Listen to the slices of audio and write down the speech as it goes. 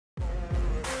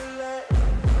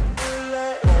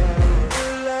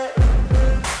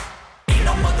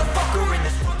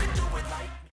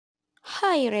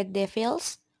Hi Red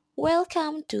Devils,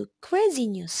 welcome to Crazy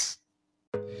News.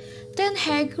 Ten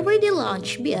Hag ready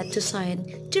launch bid to sign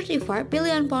 £35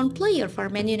 billion player for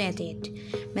Man United.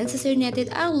 Manchester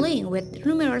United are linked with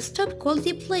numerous top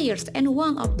quality players and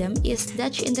one of them is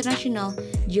Dutch international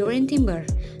Jurrien Timber.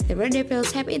 The Red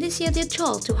Devils have initiated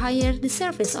talks to hire the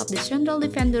service of the central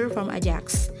defender from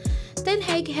Ajax. Ten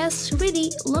Hag has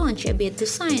already launched a bid to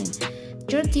sign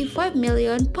 £35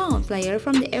 million player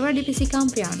from the Eredivisie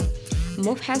champion. A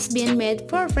move has been made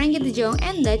for Frankie de Jong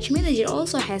and Dutch manager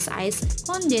also has eyes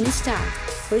on Danish star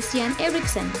Christian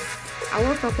Eriksen.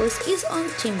 Our focus is on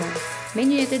Timber.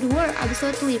 Man United were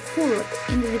absolutely poor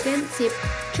in the defensive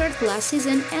third last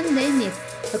season and they need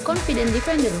a confident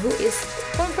defender who is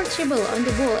comfortable on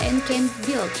the ball and can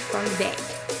build from the back.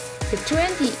 The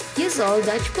 20-year-old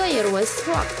Dutch player was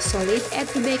rock solid at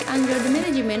the back under the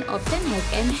management of Ten Hag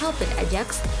and helped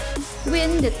Ajax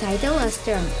win the title last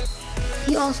term.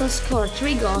 He also scored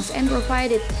 3 goals and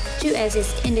provided 2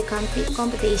 assists in the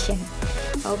competition.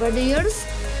 Over the years,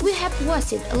 we have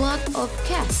wasted a lot of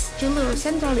cash to lure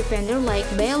central defenders like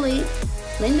Bailey,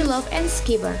 Lindelof and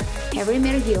skipper Harry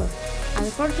Maguire.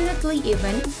 Unfortunately,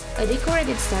 even a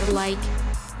decorated star like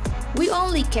we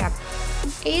only kept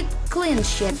 8 clean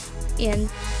sheets in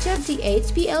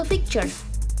 38 PL fixtures,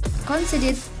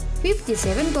 conceded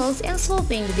 57 goals and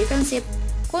solving the defensive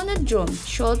conundrum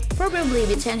should probably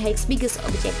be Ten Hag's biggest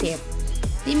objective.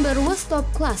 Timber was top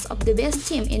class of the best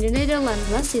team in the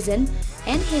Netherlands last season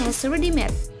and he has already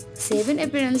made 7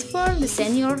 appearances for the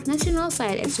senior national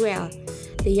side as well.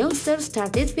 The youngster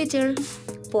started featured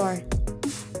for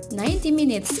 90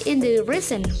 minutes in the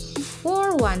recent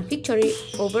 4-1 victory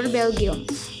over Belgium.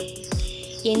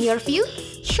 In your view,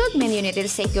 should Man United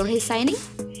secure his signing?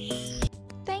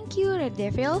 Thank you Red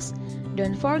Devils.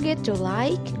 Don't forget to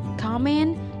like,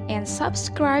 comment, and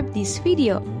subscribe this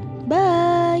video.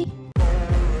 Bye!